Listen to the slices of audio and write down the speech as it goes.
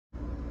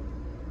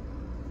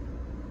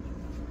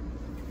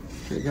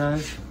Hey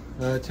guys,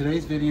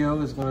 today's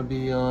video is going to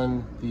be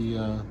on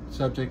the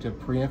subject of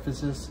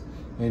preemphasis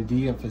and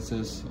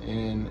de-emphasis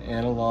in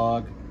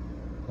analog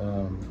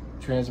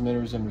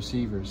transmitters and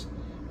receivers.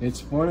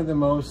 It's one of the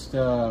most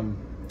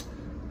not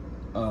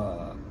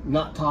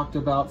talked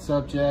about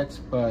subjects,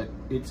 but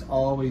it's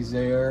always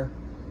there,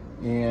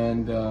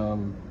 and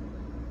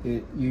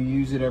you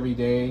use it every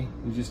day.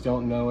 You just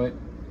don't know it,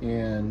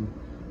 and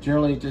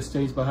generally it just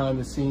stays behind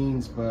the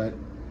scenes. But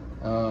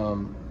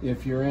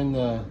if you're in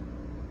the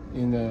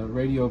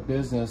radio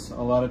business,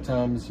 a lot of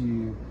times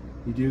you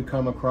do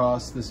come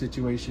across the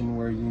situation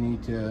where you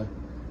need to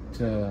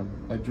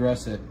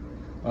address it.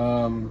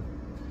 To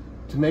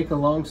make a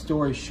long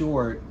story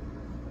short,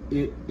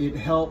 it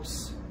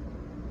helps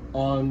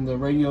on the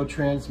radio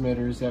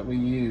transmitters that we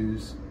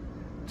use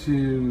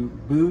to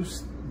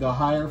boost the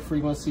higher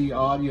frequency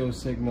audio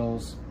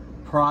signals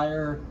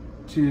prior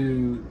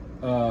to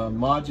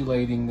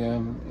modulating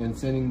them and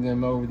sending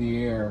them over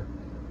the air.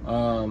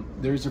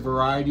 There's a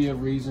variety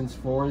of reasons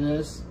for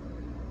this,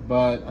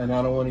 and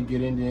I don't want to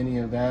get into any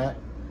of that,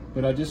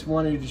 but I just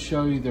wanted to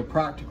show you the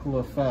practical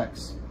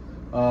effects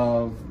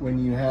of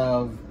when you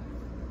have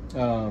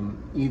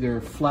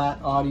either flat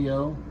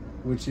audio,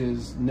 which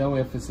is no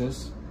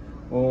emphasis,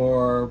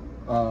 or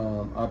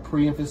a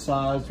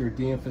pre-emphasized or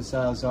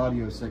de-emphasized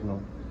audio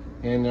signal.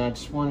 And I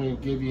just wanted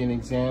to give you an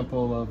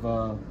example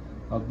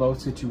of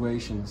both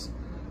situations.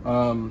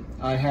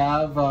 I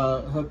have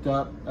hooked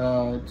up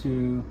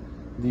to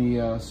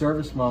the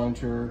service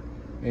monitor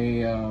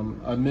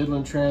a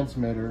Midland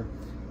transmitter,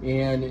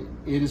 and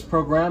it is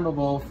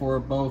programmable for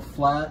both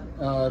flat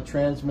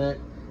transmit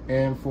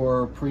and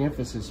for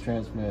pre-emphasis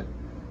transmit.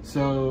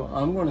 So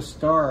I'm going to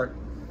start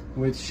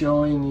with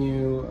showing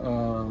you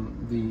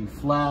the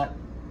flat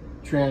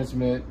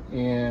transmit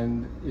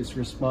and its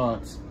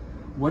response.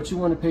 What you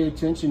want to pay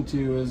attention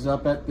to is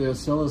up at the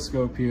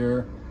oscilloscope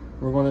here.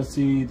 We're going to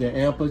see the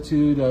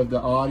amplitude of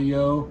the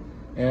audio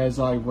as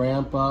I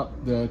ramp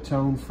up the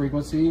tone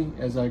frequency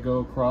as I go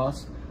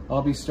across.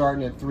 I'll be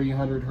starting at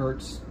 300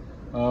 Hertz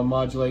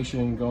modulation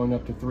and going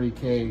up to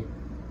 3K.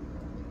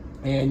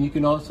 And you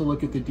can also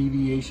look at the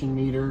deviation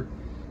meter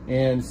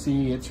and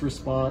see its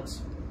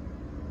response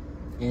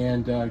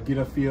and get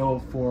a feel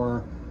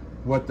for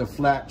what the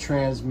flat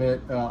transmit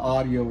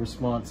audio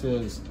response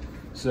is.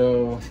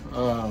 So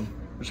I'm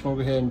just going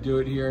to go ahead and do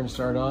it here and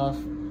start off.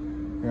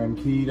 I'm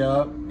keyed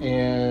up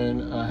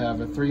and I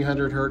have a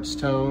 300 Hertz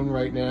tone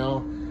right now,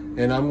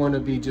 and I'm going to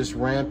be just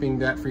ramping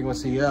that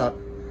frequency up.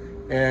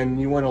 And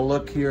you want to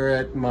look here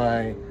at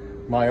my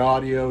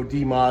audio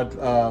demod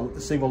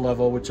signal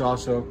level, which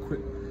also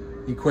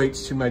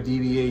equates to my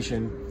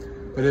deviation.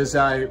 But as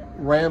I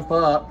ramp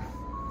up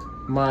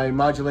my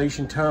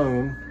modulation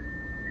tone,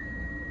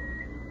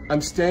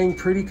 I'm staying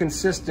pretty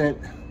consistent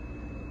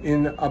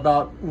in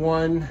about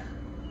 1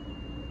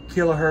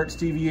 kilohertz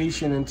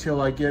deviation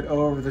until I get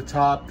over the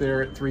top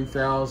there at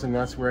 3000.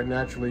 That's where it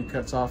naturally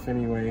cuts off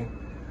anyway.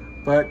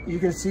 But you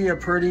can see a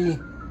pretty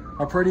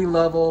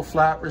level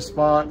flat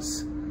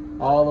response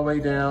all the way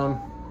down.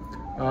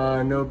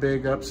 No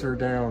big ups or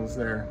downs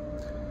there.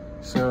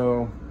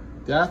 So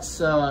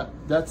that's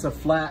a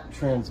flat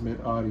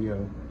transmit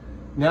audio.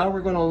 Now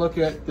we're going to look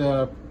at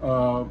the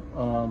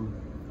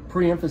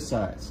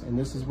pre-emphasize, and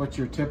this is what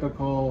your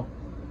typical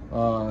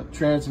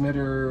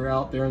transmitter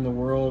out there in the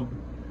world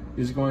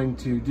is going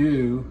to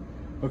do,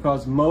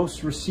 because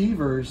most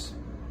receivers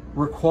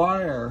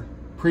require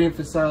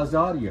pre-emphasized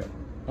audio.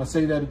 I'll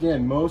say that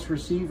again, most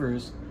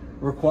receivers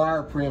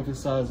require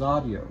pre-emphasized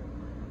audio,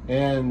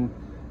 and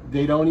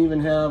they don't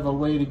even have a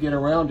way to get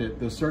around it.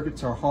 The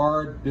circuits are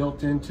hard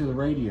built into the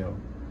radio.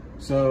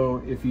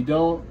 So if you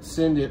don't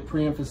send it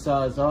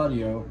pre-emphasized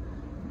audio,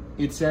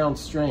 it sounds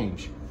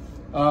strange.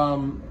 So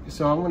I'm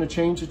going to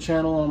change the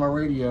channel on my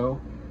radio.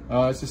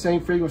 It's the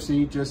same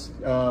frequency,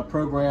 just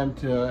programmed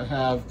to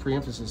have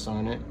pre-emphasis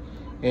on it,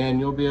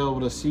 and you'll be able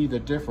to see the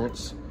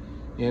difference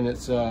in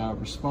its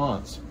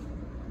response.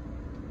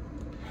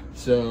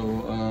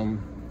 So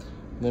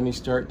let me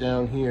start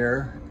down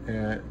here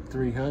at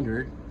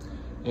 300,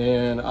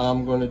 and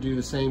I'm going to do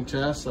the same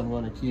test. I'm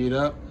going to key it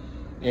up,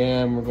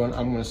 and I'm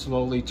going to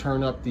slowly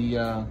turn up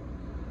the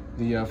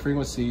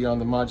frequency on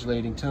the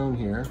modulating tone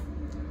here.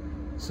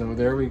 So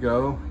there we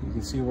go. You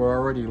can see we're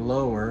already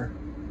lower.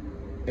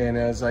 And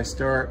as I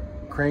start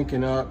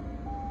cranking up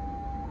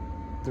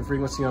the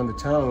frequency on the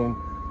tone,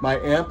 my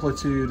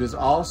amplitude is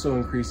also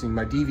increasing,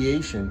 my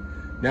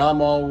deviation. Now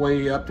I'm all the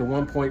way up to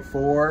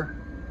 1.4.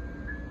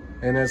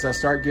 And as I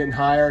start getting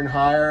higher and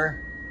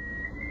higher,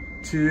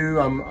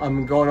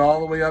 I'm going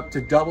all the way up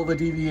to double the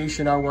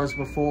deviation I was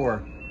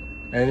before.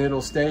 And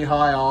it'll stay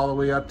high all the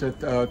way up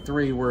to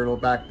 3, where it'll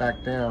back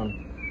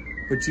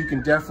down. But you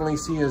can definitely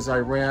see as I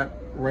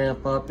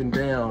ramp up and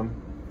down,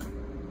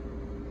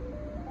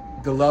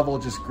 the level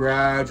just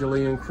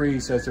gradually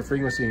increase as the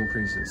frequency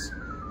increases.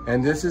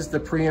 And this is the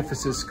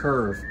pre-emphasis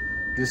curve.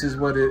 This is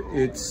what so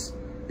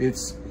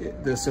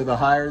the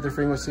higher the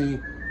frequency,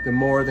 the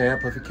more the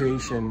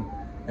amplification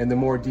and the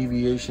more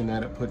deviation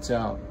that it puts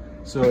out.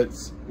 So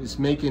it's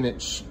making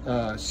it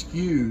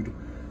skewed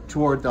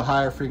toward the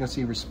higher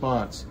frequency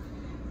response.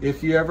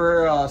 If you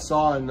ever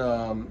saw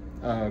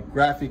a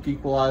graphic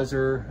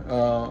equalizer,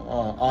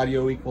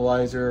 audio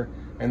equalizer,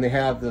 and they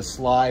have the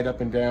slide up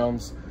and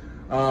downs,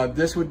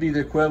 this would be the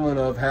equivalent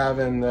of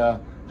having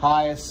the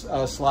highest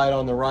slide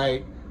on the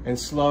right and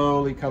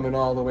slowly coming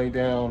all the way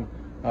down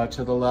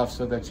to the left,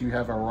 so that you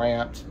have a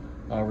ramped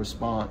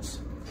response.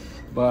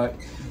 But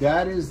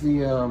that is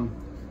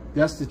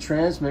that's the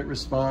transmit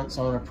response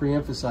on a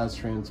pre-emphasized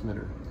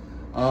transmitter.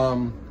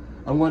 I'm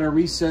going to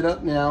reset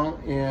up now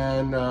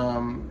and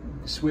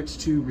switch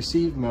to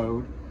receive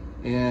mode,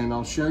 and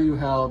I'll show you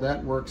how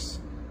that works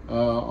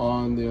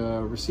on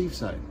the receive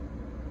side.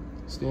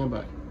 Stand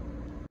by.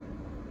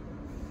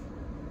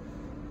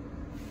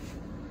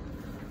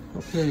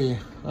 Okay,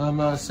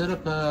 I'm set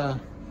up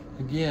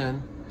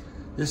again.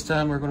 This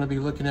time we're going to be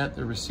looking at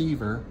the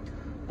receiver.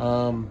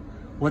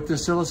 What the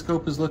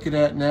oscilloscope is looking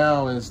at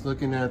now is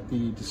looking at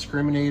the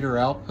discriminator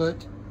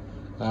output,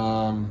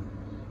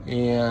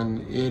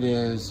 and it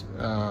is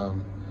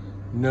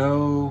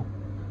no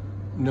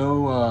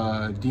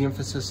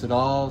de-emphasis at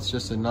all. It's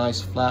just a nice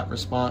flat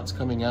response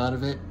coming out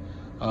of it.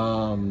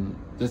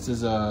 This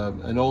is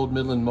an old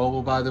Midland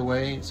Mobile, by the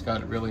way. It's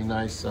got a really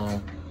nice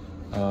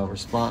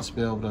response to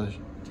be able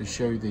to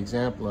show you the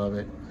example of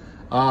it.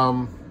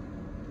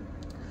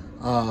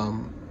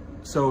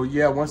 So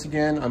yeah, once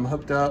again, I'm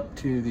hooked up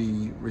to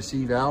the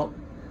receive out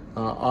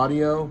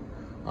audio.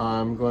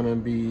 I'm going to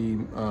be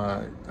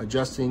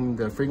adjusting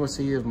the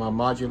frequency of my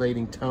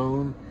modulating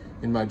tone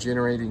in my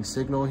generating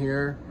signal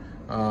here.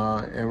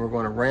 And we're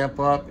going to ramp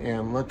up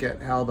and look at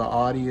how the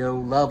audio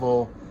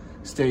level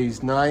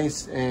stays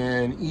nice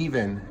and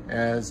even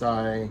as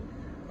I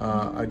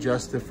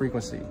adjust the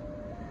frequency.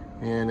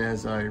 And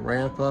as I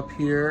ramp up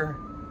here,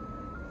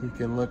 you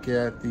can look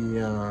at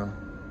the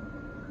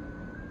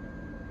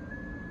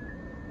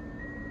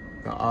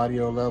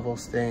audio level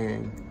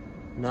staying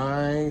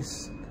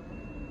nice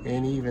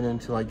and even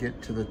until I get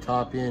to the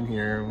top end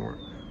here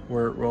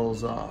where it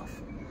rolls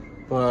off.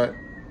 But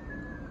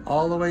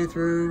all the way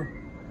through,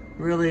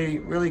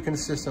 really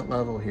consistent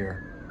level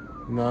here.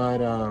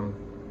 Not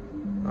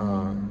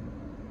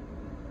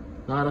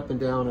up and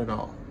down at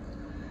all.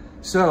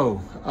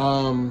 So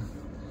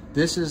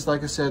this is,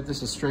 like I said,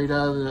 this is straight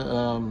out of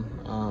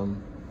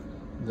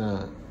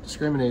the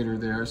discriminator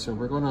there. So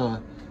we're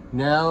gonna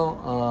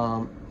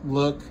now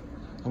look.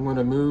 I'm going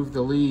to move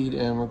the lead,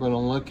 and we're going to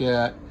look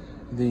at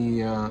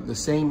the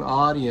same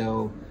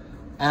audio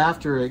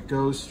after it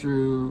goes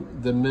through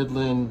the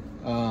Midland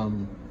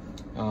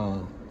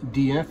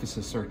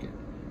de-emphasis circuit,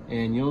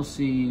 and you'll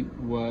see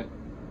what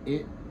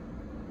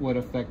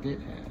effect it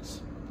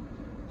has.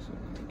 So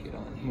let me get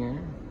on here.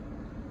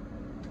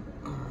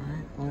 All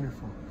right,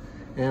 wonderful.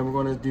 And we're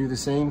going to do the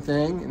same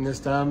thing, and this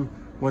time,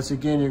 once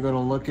again, you're going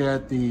to look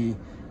at the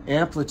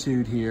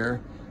amplitude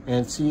here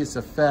and see its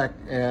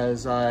effect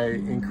as I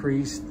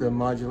increase the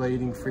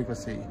modulating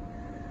frequency.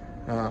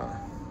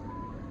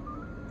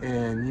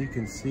 And you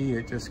can see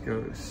it just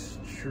goes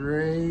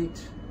straight.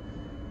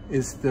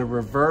 It's the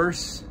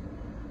reverse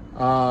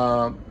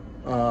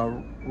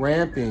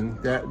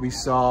ramping that we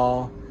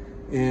saw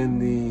in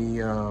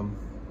the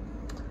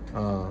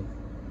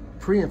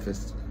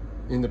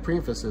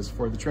pre-emphasis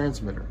for the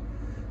transmitter.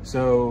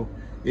 So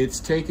it's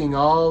taking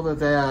all of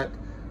that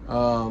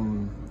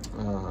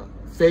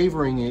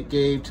favoring it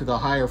gave to the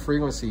higher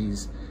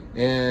frequencies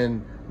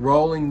and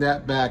rolling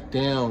that back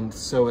down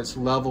so it's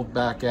leveled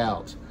back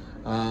out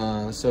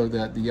so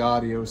that the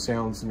audio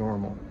sounds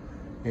normal.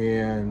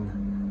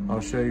 And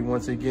I'll show you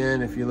once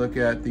again, if you look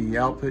at the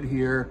output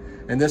here,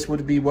 and this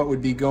would be what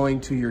would be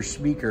going to your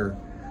speaker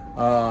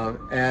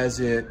as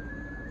it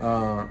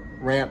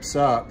ramps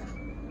up,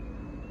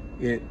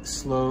 it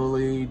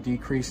slowly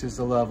decreases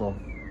the level.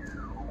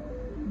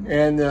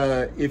 And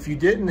if you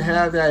didn't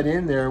have that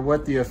in there,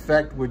 what the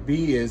effect would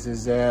be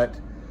is that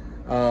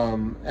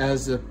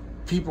as the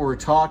people were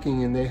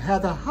talking and they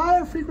had a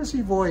higher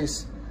frequency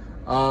voice,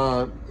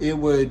 it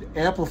would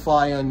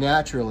amplify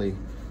unnaturally,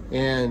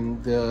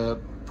 and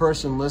the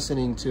person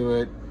listening to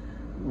it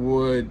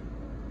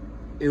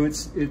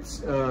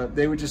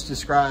they would just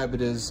describe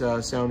it as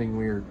sounding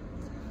weird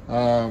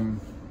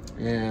and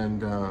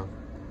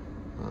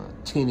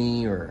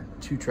tinny or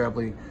too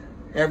trebly.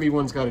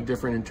 Everyone's got a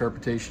different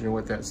interpretation of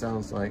what that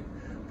sounds like.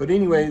 But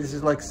anyway, this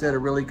is, like I said, a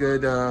really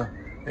good an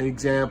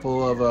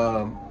example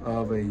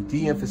of a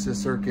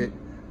de-emphasis circuit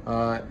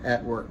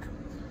at work.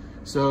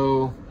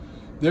 So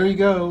there you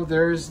go.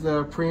 There's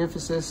the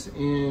pre-emphasis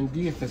and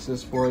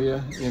de-emphasis for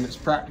you in its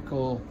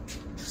practical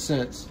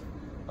sense.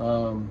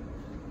 You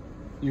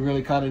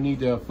really kind of need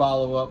to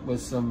follow up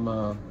with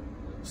some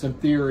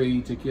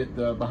theory to get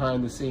the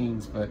behind the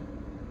scenes, but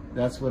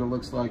that's what it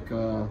looks like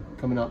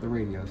coming out the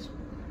radios.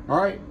 All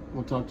right,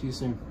 we'll talk to you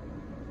soon.